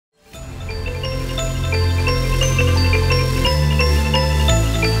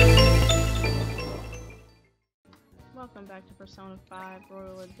Persona 5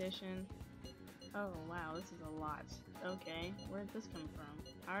 Royal Edition. Oh wow, this is a lot. Okay, where did this come from?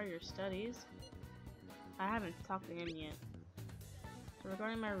 How are your studies? I haven't talked to him yet. So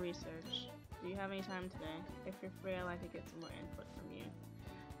regarding my research, do you have any time today? If you're free, I'd like to get some more input from you.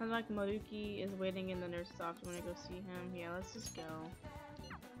 Sounds like Maruki is waiting in the nurse's office. You wanna go see him? Yeah, let's just go.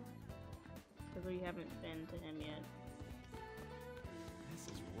 Because we haven't been to him yet.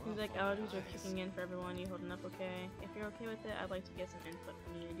 Seems like allergies are kicking in for everyone. You holding up okay? If you're okay with it, I'd like to get some input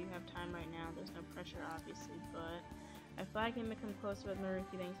from you. I do have time right now. There's no pressure, obviously, but I feel I can become closer with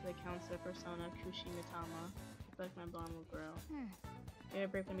Maruki thanks to the counselor persona, Kushi Mitama. I feel like my bond will grow. Your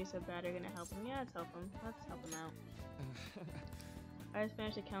break gonna be so bad, you're gonna help him? Yeah, let's help him. Let's help him out. I just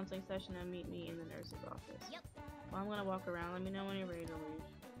finished a counseling session and meet me in the nurse's office. Yep. Well, I'm gonna walk around. Let me know when you're ready to leave.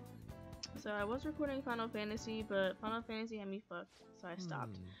 So I was recording Final Fantasy, but Final Fantasy had me fucked, so I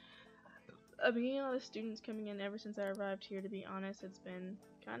stopped. I've been getting a lot of students coming in ever since I arrived here. To be honest, it's been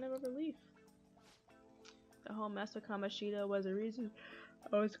kind of a relief. The whole mess with Kamoshida was a reason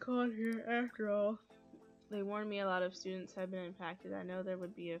I was called here after all. They warned me a lot of students had been impacted. I know there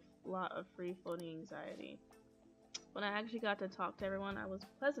would be a lot of free-floating anxiety. When I actually got to talk to everyone, I was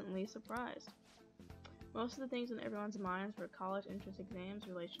pleasantly surprised. Most of the things on everyone's minds were college entrance exams,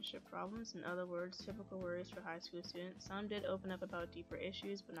 relationship problems, in other words, typical worries for high school students. Some did open up about deeper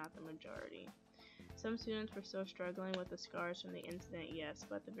issues, but not the majority. Some students were still struggling with the scars from the incident, yes,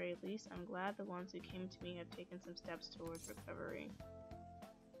 but at the very least, I'm glad the ones who came to me have taken some steps towards recovery.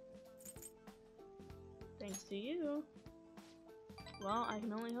 Thanks to you. Well, I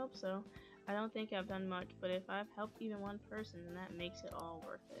can only hope so. I don't think I've done much, but if I've helped even one person, then that makes it all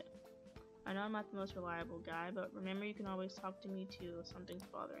worth it. I know I'm not the most reliable guy, but remember you can always talk to me too if something's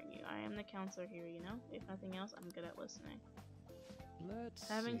bothering you. I am the counselor here, you know? If nothing else, I'm good at listening.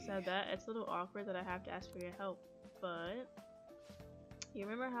 Having said that, it's a little awkward that I have to ask for your help, but you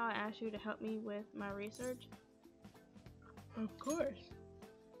remember how I asked you to help me with my research? Of course.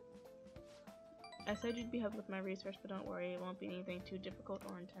 I said you'd be helping with my research, but don't worry, it won't be anything too difficult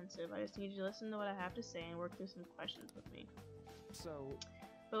or intensive. I just need you to listen to what I have to say and work through some questions with me.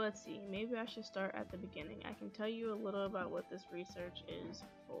 But let's see, maybe I should start at the beginning. I can tell you a little about what this research is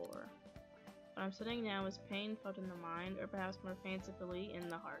for. What I'm studying now is pain felt in the mind, or perhaps more fancifully, in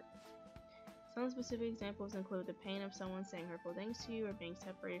the heart. Some specific examples include the pain of someone saying hurtful things to you or being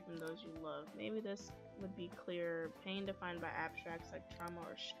separated from those you love. Maybe this would be clearer, pain defined by abstracts like trauma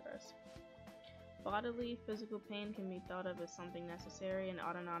or stress. Bodily, physical pain can be thought of as something necessary, an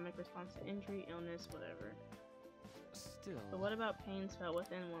autonomic response to injury, illness, whatever. But what about pains felt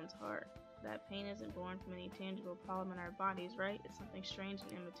within one's heart? That pain isn't born from any tangible problem in our bodies, right? It's something strange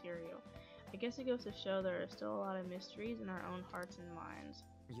and immaterial. I guess it goes to show there are still a lot of mysteries in our own hearts and minds.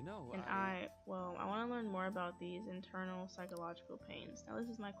 You know, And I want to learn more about these internal psychological pains. Now this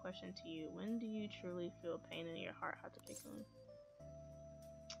is my question to you. When do you truly feel pain in your heart, Hatakekun?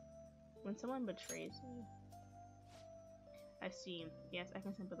 When someone betrays you. I see. Yes, I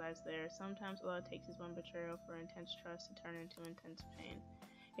can sympathize there. Sometimes all it takes is one betrayal for intense trust to turn into intense pain.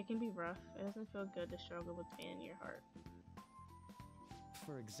 It can be rough. It doesn't feel good to struggle with pain in your heart.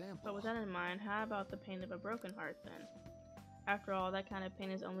 For example... But with that in mind, how about the pain of a broken heart then? After all, that kind of pain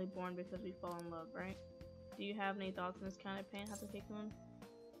is only born because we fall in love, right? Do you have any thoughts on this kind of pain, Hatakekun?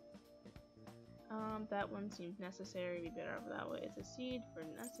 That one seems necessary. It'd be better over that way. It's a seed for...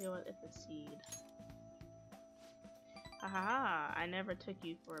 Let's see what it's a seed. Haha, I never took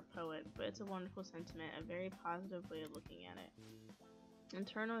you for a poet, but it's a wonderful sentiment, a very positive way of looking at it.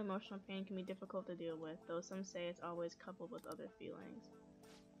 Internal emotional pain can be difficult to deal with, though some say it's always coupled with other feelings.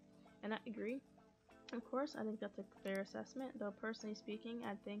 And I agree. Of course, I think that's a fair assessment, though personally speaking,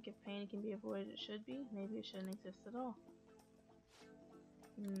 I think if pain can be avoided, it should be. Maybe it shouldn't exist at all.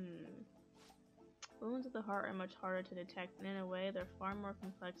 Wounds of the heart are much harder to detect, and in a way, they're far more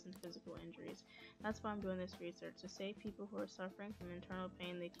complex than physical injuries. That's why I'm doing this research, to save people who are suffering from internal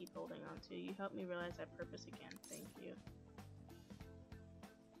pain they keep holding on to. You helped me realize that purpose again. Thank you.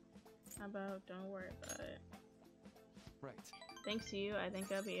 How about don't worry about it? Right. Thanks to you, I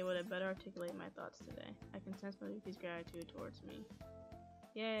think I'll be able to better articulate my thoughts today. I can sense Maruki's gratitude towards me.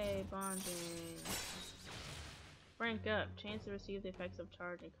 Yay, bonding. Rank up. Chance to receive the effects of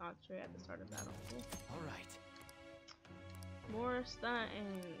charge and concentrate at the start of battle. Cool. Alright. More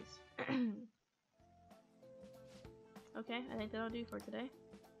stuns. Okay, I think that'll do for today.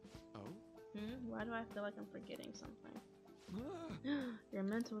 Oh? Why do I feel like I'm forgetting something? Your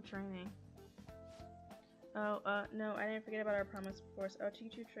mental training. Oh, no, I didn't forget about our promise, of course. I'll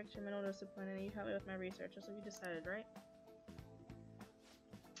teach you tricks for mental discipline, and you help me with my research, just like you decided, right?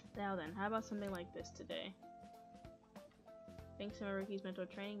 Now then, how about something like this today? Thanks to Maruki's mental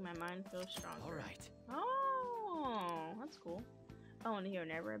training, my mind feels stronger. Alright. Oh, that's cool. Oh, and here,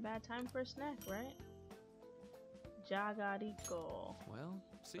 never a bad time for a snack, right? Jagariko. Well,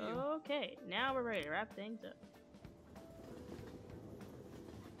 see you. Okay, now we're ready to wrap things up.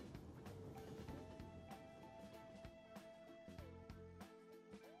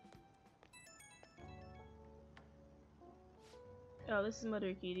 Oh, this is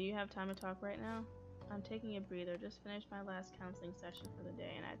Maruki. Do you have time to talk right now? I'm taking a breather. Just finished my last counseling session for the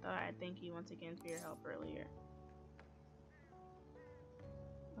day, and I thought I'd thank you once again for your help earlier.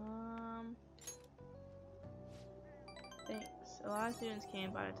 Thanks. A lot of students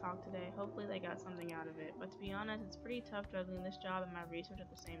came by to talk today. Hopefully they got something out of it. But to be honest, it's pretty tough juggling this job and my research at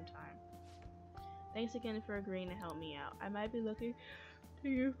the same time. Thanks again for agreeing to help me out. I might be looking to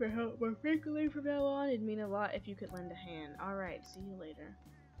you for help, but frankly from now on, it'd mean a lot if you could lend a hand. Alright, see you later.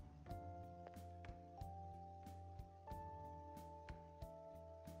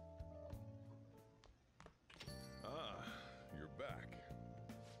 Ah, you're back.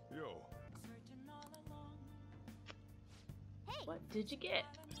 Yo. What did you get?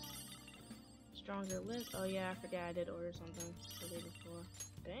 Stronger limbs? Oh yeah, I forgot I did order something the day before.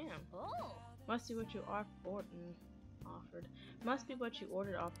 Damn. Oh. Must be what you offered. Must be what you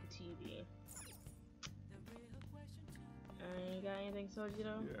ordered off the TV. You got anything,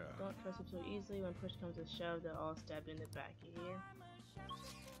 Sojiro? Yeah. Don't trust them so easily. When push comes to shove, they'll all stab you in the back. You hear?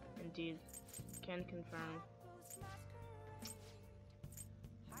 Indeed. Can confirm.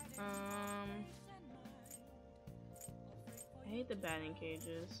 I hate the batting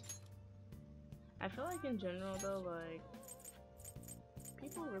cages. I feel like in general though, like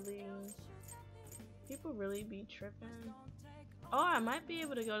people really be tripping. Oh, I might be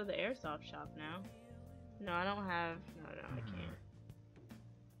able to go to the airsoft shop now. No, I don't have. No, I can't.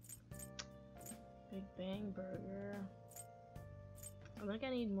 Big Bang Burger. I think I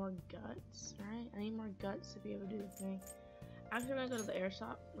need more guts, right? I need more guts to be able to do the thing. Actually, we're gonna go to the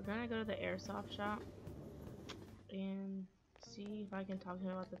airsoft. We're gonna go to the airsoft shop and see if I can talk to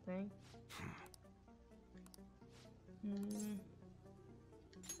him about the thing.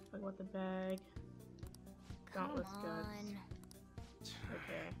 Like what the bag. Dauntless guts.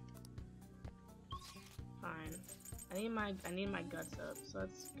 Okay. Fine. I need my guts up. So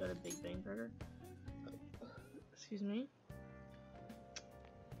let's go to Big Bang Burger. Excuse me.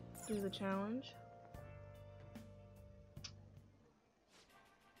 Do the challenge.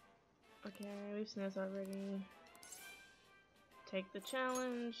 Okay, we've seen this already. Take the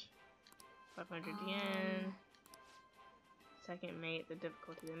challenge. 500 yen. Second mate, the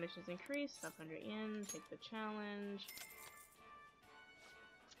difficulty of the missions increased. 500 yen. Take the challenge.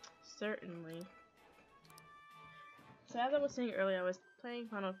 Certainly. So as I was saying earlier, I was playing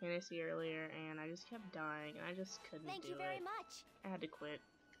Final Fantasy earlier, and I just kept dying, and I just couldn't do it. Thank you very much. I had to quit.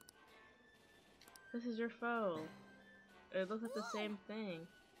 This is your foe. It looks like the same thing,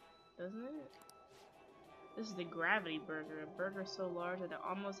 doesn't it? This is the Gravity Burger, a burger so large that it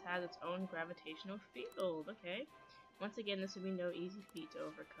almost has its own gravitational field. Okay. Once again, this would be no easy feat to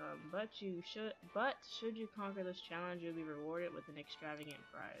overcome, but should you conquer this challenge, you'll be rewarded with an extravagant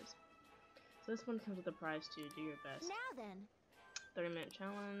prize. So this one comes with a prize too. Do your best. Now then. 30-minute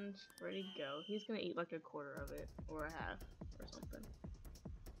challenge. Ready to go. He's gonna eat like a quarter of it, or a half, or something.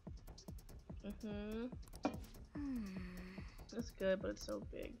 That's good, but it's so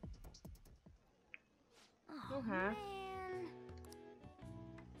big. Oh, No half. man.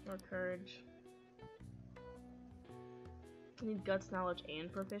 More courage. I need guts, knowledge,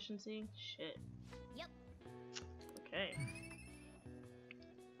 and proficiency. Shit. Yep. Okay.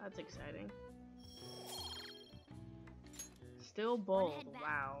 That's exciting. Still bold. head back.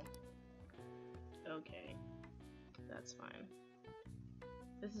 Wow. Okay. That's fine.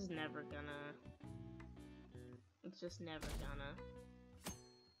 This is never gonna... It's just never gonna...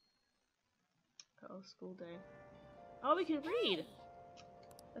 Oh, school day. Oh, we can read!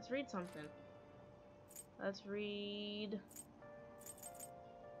 Let's read something. Let's read...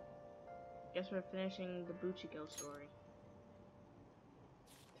 Guess we're finishing the Buchiko story.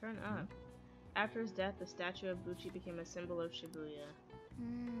 Turn up. After his death, the statue of Buchi became a symbol of Shibuya.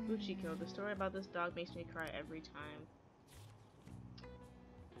 Buchiko, the story about this dog makes me cry every time.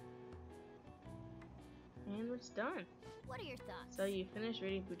 And it's done. What are your thoughts? So you finished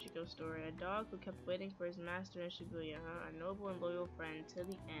reading Buchiko's story. A dog who kept waiting for his master in Shibuya, huh? A noble and loyal friend till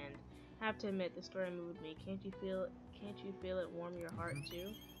the end. Have to admit, the story moved me. Can't you feel it warm your heart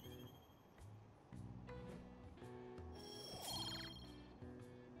too?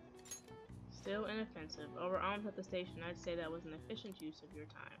 Still inoffensive. Over almost at the station, I'd say that was an efficient use of your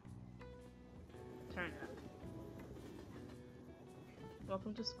time. Turn up.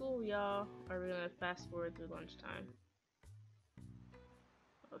 welcome to school, y'all. Are we gonna fast forward through lunchtime?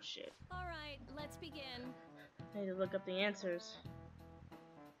 Oh shit. Alright, let's begin. I need to look up the answers.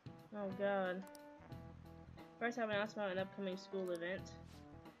 Oh god. First, I have an announcement about an upcoming school event.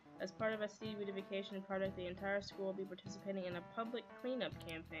 As part of a city beautification project, the entire school will be participating in a public cleanup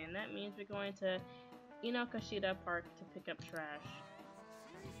campaign. That means we're going to Inokashira Park to pick up trash.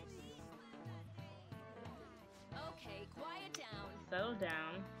 Okay, quiet down. Settle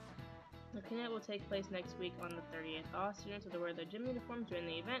down. The cleanup will take place next week on the 30th. All students will wear their gym uniforms during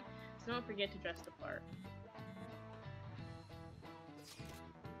the event, so don't forget to dress the part.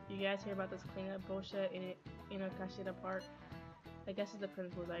 You guys hear about this cleanup bullshit in Inokashira Park? I guess it's the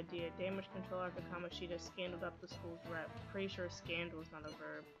principal's idea. Damage control after Kamoshida scandaled up the school's rep. Pretty sure scandal is not a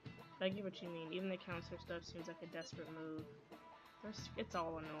verb. But I get what you mean. Even the counselor stuff seems like a desperate move. It's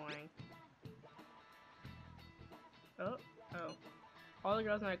all annoying. Oh. All the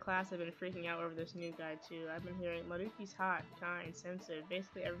girls in our class have been freaking out over this new guy too. I've been hearing Maruki's hot, kind, sensitive.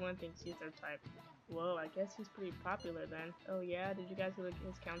 Basically everyone thinks he's their type. Whoa, I guess he's pretty popular then. Oh yeah, did you guys go to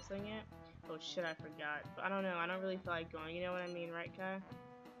his counseling yet? Oh shit, I forgot. But I don't know, I don't really feel like going. You know what I mean, right, Kai?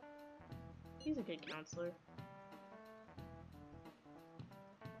 He's a good counselor.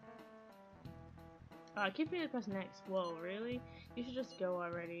 I keep reading to press next. Whoa, really? You should just go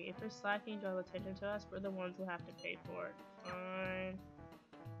already. If you're slacking, draw attention to us, we're the ones who have to pay for it. Fine.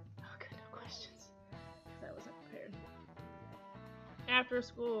 Oh, good, no questions. Because I wasn't prepared. After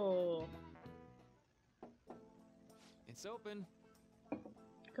school. It's open.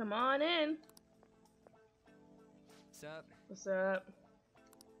 Come on in. What's up? What's up?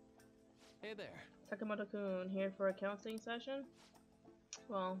 Hey there. Sakamoto-kun, here for a counseling session?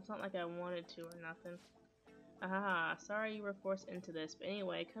 Well, it's not like I wanted to or nothing. Ahaha, sorry you were forced into this, but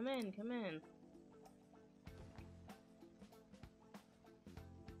anyway, come in, come in.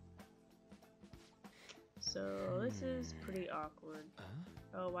 So, this is pretty awkward.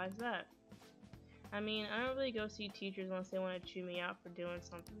 Oh, why's that? I mean, I don't really go see teachers unless they want to chew me out for doing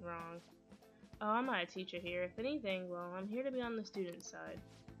something wrong. Oh, I'm not a teacher here. If anything, well, I'm here to be on the student side.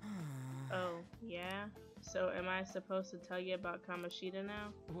 Oh, yeah? So, am I supposed to tell you about Kamoshida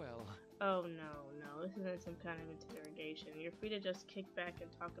now? Well... Oh, no, this isn't some kind of interrogation. You're free to just kick back and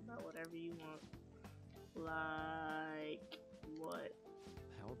talk about whatever you want. Like... what?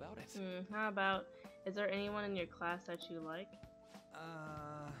 How about it? How about... is there anyone in your class that you like?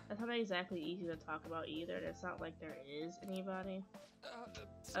 That's not exactly easy to talk about either. It's not like there is anybody.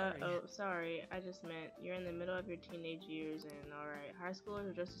 Sorry. Oh, sorry. I just meant you're in the middle of your teenage years and alright, high schoolers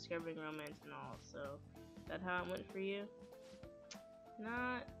are just discovering romance and all, so is that how it went for you?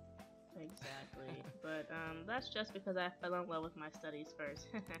 Not exactly, but that's just because I fell in love with my studies first.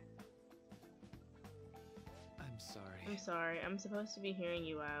 I'm sorry. I'm sorry. I'm supposed to be hearing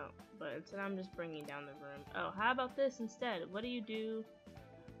you out, but instead I'm just bringing down the room. Oh, how about this instead? What do you do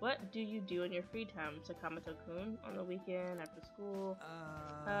in your free time, Sakamoto-kun? On the weekend, after school?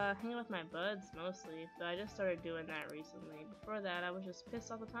 Hanging with my buds, mostly. But I just started doing that recently. Before that, I was just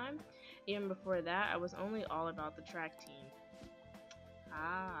pissed all the time. Even before that, I was only all about the track team.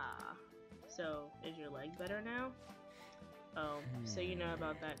 Ah. So, is your leg better now? Oh, so you know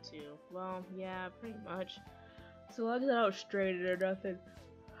about that too. Well, yeah, pretty much. So long as I don't strain it or nothing.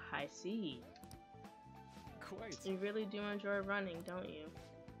 I see. Quite. You really do enjoy running, don't you?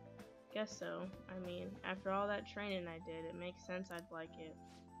 Guess so. I mean, after all that training I did, it makes sense I'd like it.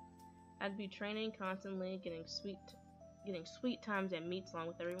 I'd be training constantly, getting sweet times at meets along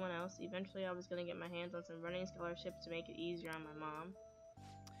with everyone else. Eventually I was gonna get my hands on some running scholarships to make it easier on my mom.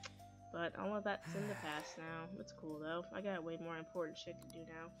 But all of that's in the past now. It's cool though. I got way more important shit to do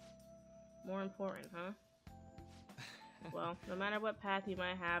now. More important, huh? Well, no matter what path you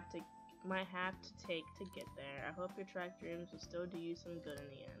might have to take to get there, I hope your track dreams will still do you some good in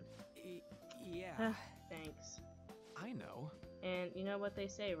the end. Yeah. Thanks. I know. And you know what they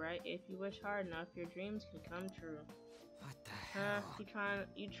say, right? If you wish hard enough, your dreams can come true. What the hell?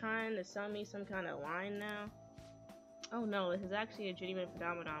 You trying to sell me some kind of line now? Oh no, this is actually a genuine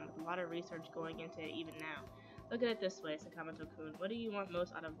phenomenon with a lot of research going into it even now. Look at it this way, Sakamoto-kun. What do you want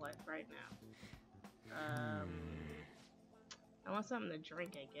most out of life right now? I want something to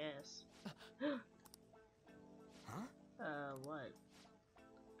drink, I guess. Huh? What?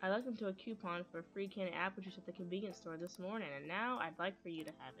 I looked into a coupon for a free can of apple juice at the convenience store this morning, and now I'd like for you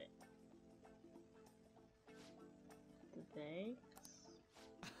to have it. Thanks.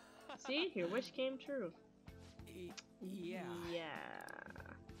 See? Your wish came true. Yeah.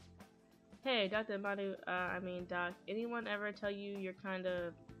 Hey, Dr. Madu, Doc, anyone ever tell you you're kind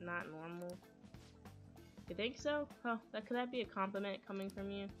of not normal? You think so? Oh, could that be a compliment coming from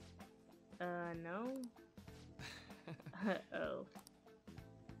you? No. Oh.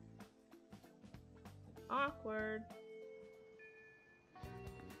 Awkward.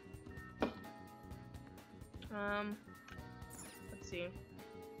 Let's see.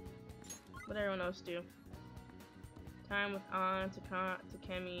 What did everyone else do? Time with An,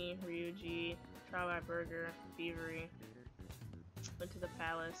 Takemi, Ryuji, Trial by Burger, Thievery. Went to the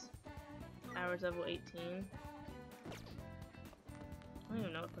palace. Hours level 18. I don't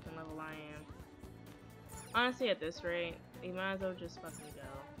even know what fucking level I am. Honestly, at this rate, you might as well just fucking go.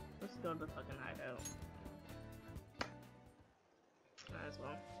 Let's go to the fucking hideout. Might as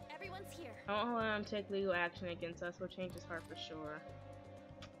well. Everyone's here. I won't hold on, take legal action against us. We'll change his heart for sure.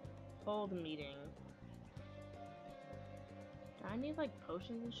 Hold meeting. Do I need like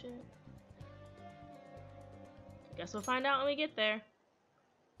potions and shit? Guess we'll find out when we get there.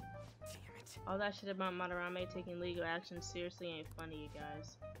 Damn it. All that shit about Madarame taking legal action seriously ain't funny, you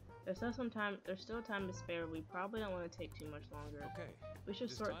guys. There's still time to spare. We probably don't want to take too much longer. Okay. We should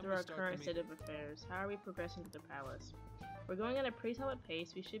It is sort time through to our start current the state of affairs. How are we progressing to the palace? We're going at a pretty solid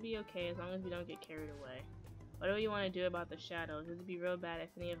pace. We should be okay as long as we don't get carried away. What do we want to do about the shadows? It would be real bad if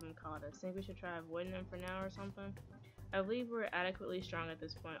any of them caught us. Think we should try avoiding them for now or something? I believe we're adequately strong at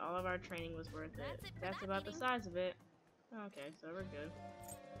this point. All of our training was worth it. That's it for That's that about meeting. the size of it. Okay, so we're good.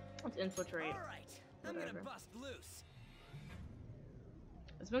 Let's infiltrate. Alright, I'm gonna Whatever. bust loose.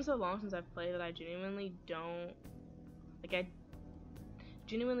 It's been so long since I've played that I genuinely don't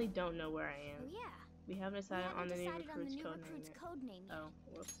know where I Oh am. yeah. We haven't We decided haven't on the new decided on the recruit's new code name recruit's yet. code name yet. Oh,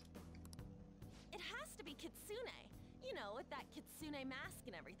 whoops. It has to be Kitsune. You know, with that Kitsune mask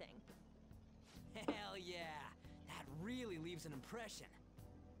and everything. Hell yeah. That really leaves an impression.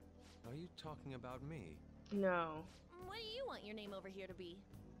 Are you talking about me? No. What do you want your name over here to be?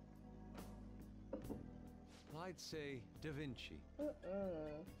 I'd say Da Vinci.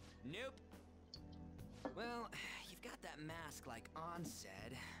 Nope. Well, you've got that mask like On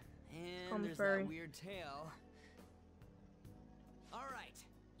said, and there's furry. that weird tail. Alright,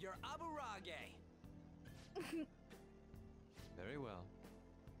 you're Aburage. Very well.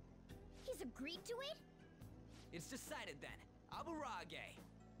 He's agreed to it? It's decided then. Aburage.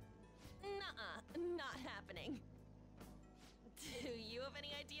 Nuh-uh, not happening. Do you have any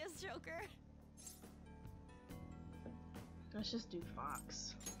ideas, Joker? Let's just do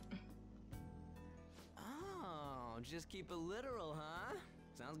Fox. Oh, just keep it literal, huh?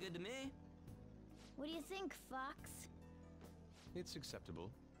 Sounds good to me. What do you think, Fox? It's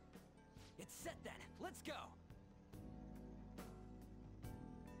acceptable. It's set then. Let's go.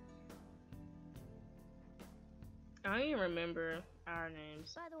 I don't even remember our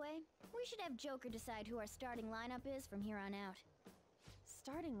names. By the way, we should have Joker decide who our starting lineup is from here on out.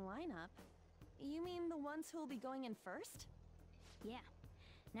 Starting lineup? You mean the ones who'll be going in first? Yeah.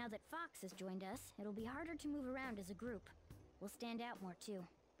 Now that Fox has joined us, it'll be harder to move around as a group. We'll stand out more too.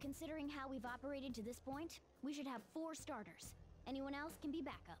 Considering how we've operated to this point, we should have 4 starters. Anyone else can be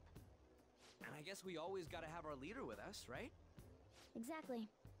backup. And I guess we always gotta have our leader with us, right? Exactly.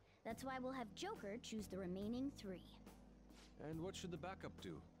 That's why we'll have Joker choose the remaining 3. And what should the backup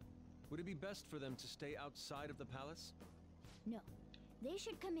do? Would it be best for them to stay outside of the palace? No. They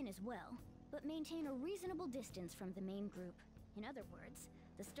should come in as well, but maintain a reasonable distance from the main group. In other words,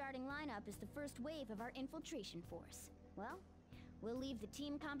 the starting lineup is the first wave of our infiltration force. Well, we'll leave the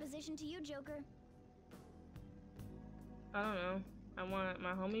team composition to you, Joker. I don't know. I want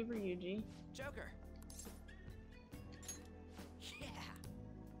my homie Ryuji. Joker. Yeah.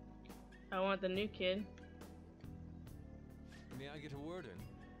 I want the new kid. May I get a word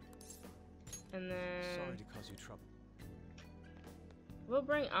in? And then Sorry to cause you trouble. we'll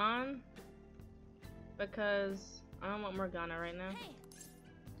bring on because I don't want Morgana right now. Hey!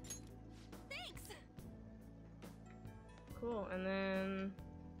 Thanks! Cool. And then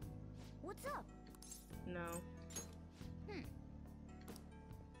What's up? no. Hmm.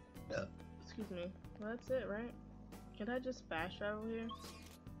 Excuse me. Well, that's it, right? Can I just fast travel here?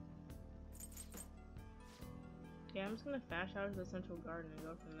 Yeah, I'm just gonna fast travel to the central garden and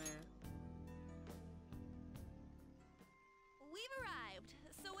go from there. We've arrived.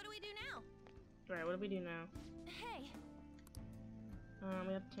 So what do we do now? Right, what do we do now? Hey,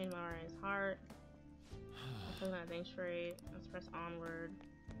 We have to change Mari's heart. Let's look at that thing straight. Let's press onward.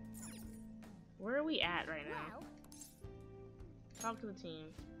 Where are we at right now? Well, Talk to the team.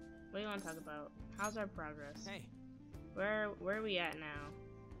 What do you want to talk about? How's our progress? Hey, Where are we at now?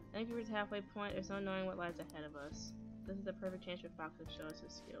 I think we're at the halfway point. There's no knowing what lies ahead of us. This is the perfect chance for Fox to show us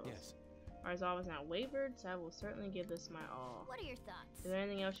his skills. Yes. Our resolve has not wavered, so I will certainly give this my all. what are your thoughts? Is there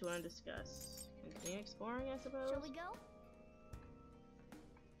anything else you want to discuss? continue exploring, I suppose? Shall we go?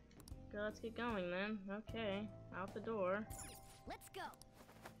 Girl, let's get going then. Okay, out the door. Let's go.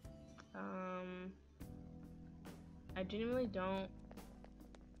 I genuinely don't...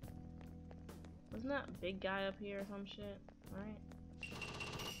 Wasn't that big guy up here or some shit? Right?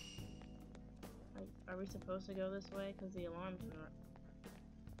 Like, are we supposed to go this way? Because the alarm didn't...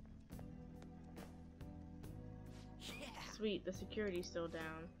 Yeah. Sweet, the security's still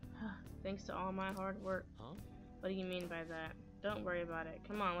down. Thanks to all my hard work. Huh? What do you mean by that? Don't worry about it.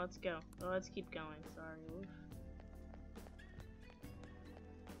 Come on, let's go. Well, let's keep going. Sorry. Oof.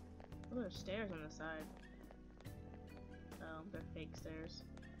 Oh, there's stairs on the side. Oh, they're fake stairs.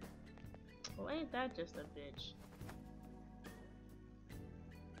 Well, ain't that just a bitch?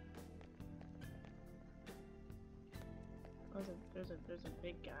 Oh, there's a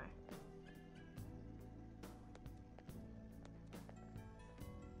big guy.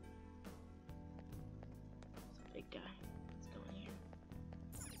 It's a big guy. Let's go in here.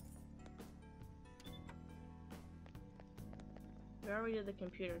 We already did the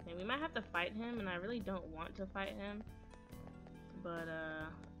computer thing. We might have to fight him, and I really don't want to fight him. But, I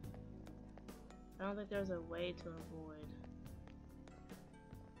don't think there's a way to avoid.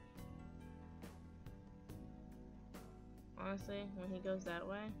 Honestly, when he goes that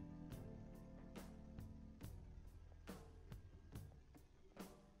way.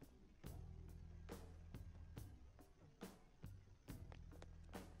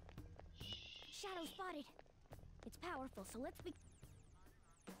 Shadow spotted. It's powerful, so let's be...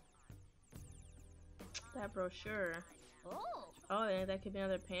 That brochure. Oh! Oh, yeah, that could be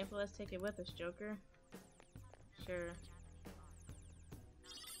another pamphlet. Let's take it with us, Joker. Sure.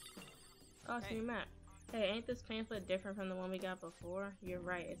 Oh, it's a new map. Hey, ain't this pamphlet different from the one we got before? You're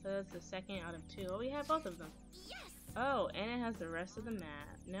right. It says it's the second out of 2. Oh, we have both of them. Yes! Oh, and it has the rest of the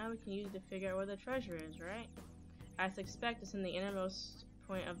map. Now we can use it to figure out where the treasure is, right? I suspect it's in the innermost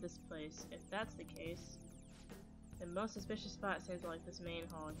point of this place. If that's the case, the most suspicious spot seems like this main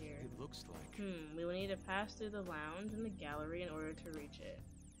hall here. It looks like. We will need to pass through the lounge and the gallery in order to reach it.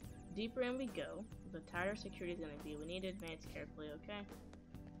 Deeper in we go. The tighter security is going to be. We need to advance carefully, okay?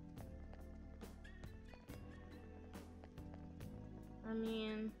 I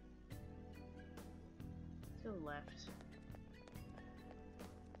mean... to the left.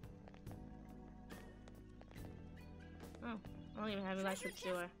 Oh, I don't even have any lockpicks,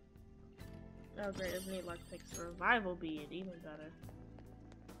 do I? Oh great, doesn't need lockpicks. Survival bead, even better.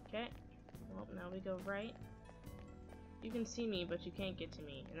 Okay. Well, now we go right. You can see me, but you can't get to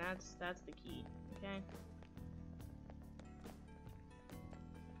me, and that's the key. Okay.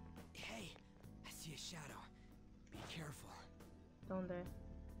 Hey, I see a shadow. Be careful. Donde?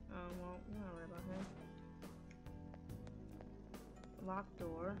 Oh well, I'm not worried about him. Locked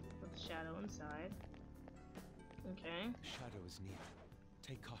door with shadow inside. Okay. The shadow is near.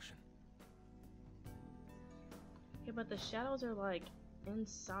 Take caution. Yeah, but the shadows are like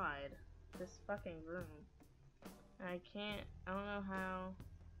inside this fucking room. I don't know how.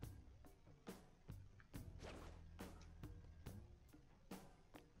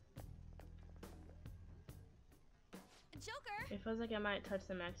 Joker! It feels like I might touch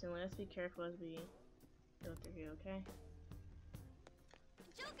them accidentally. Let's be careful as we go through here, okay?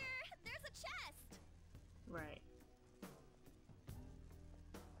 Joker! There's a chest! Right.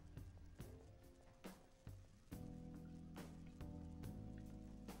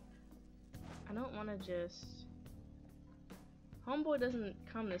 I don't want to just... Homeboy doesn't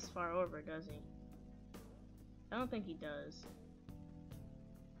come this far over, does he? I don't think he does.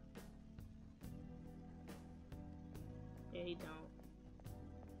 Yeah, he don't.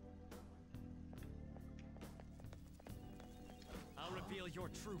 I'll reveal your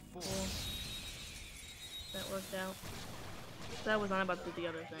true form. Cool. That worked out. So I was on about to do the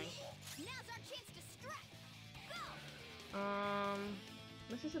other thing. Now's our chance to strike! Go!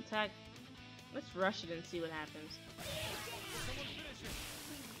 Let's just attack. Let's rush it and see what happens.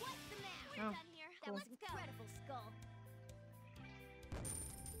 What's the matter? Oh, Done here. cool. That was incredible, Skull.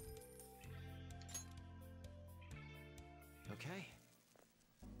 Okay.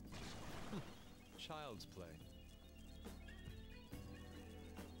 Child's play.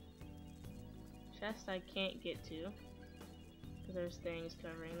 Chest I can't get to because there's things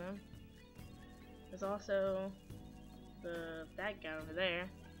covering them. There's also that guy over there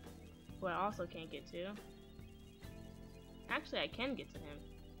who I also can't get to. Actually, I can get to him.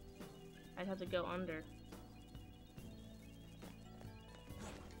 I'd have to go under.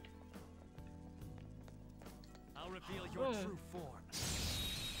 I'll reveal your Boom. true form.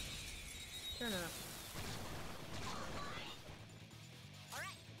 Turn up.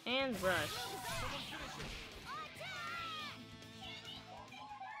 Alright. And rush. Design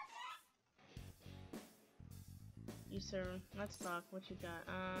sir. Let's talk. What you got?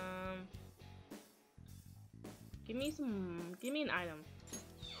 Give me an item.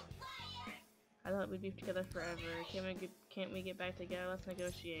 I thought we'd be together forever. Can't we get back together? Let's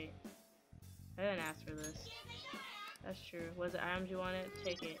negotiate. I didn't ask for this. That's true. Was it items you wanted?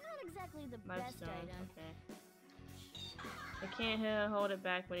 Take it. Not exactly the Lifestone. best item. Okay. I can't hold it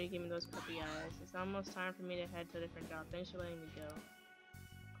back when you give me those puppy eyes. It's almost time for me to head to a different job. Thanks for letting me go.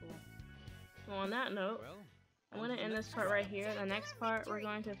 Cool. Well, on that note, I'm going to end this part right here. The next part we're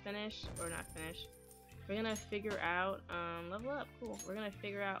going to finish, or not finish, we're going to figure out, level up, cool. We're going to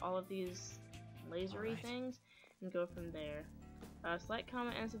figure out all of these lasery things and go from there. Like,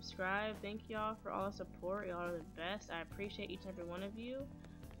 comment, and subscribe. Thank y'all for all the support. Y'all are the best. I appreciate each and every one of you.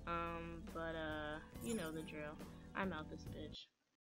 You know the drill. I'm out this bitch.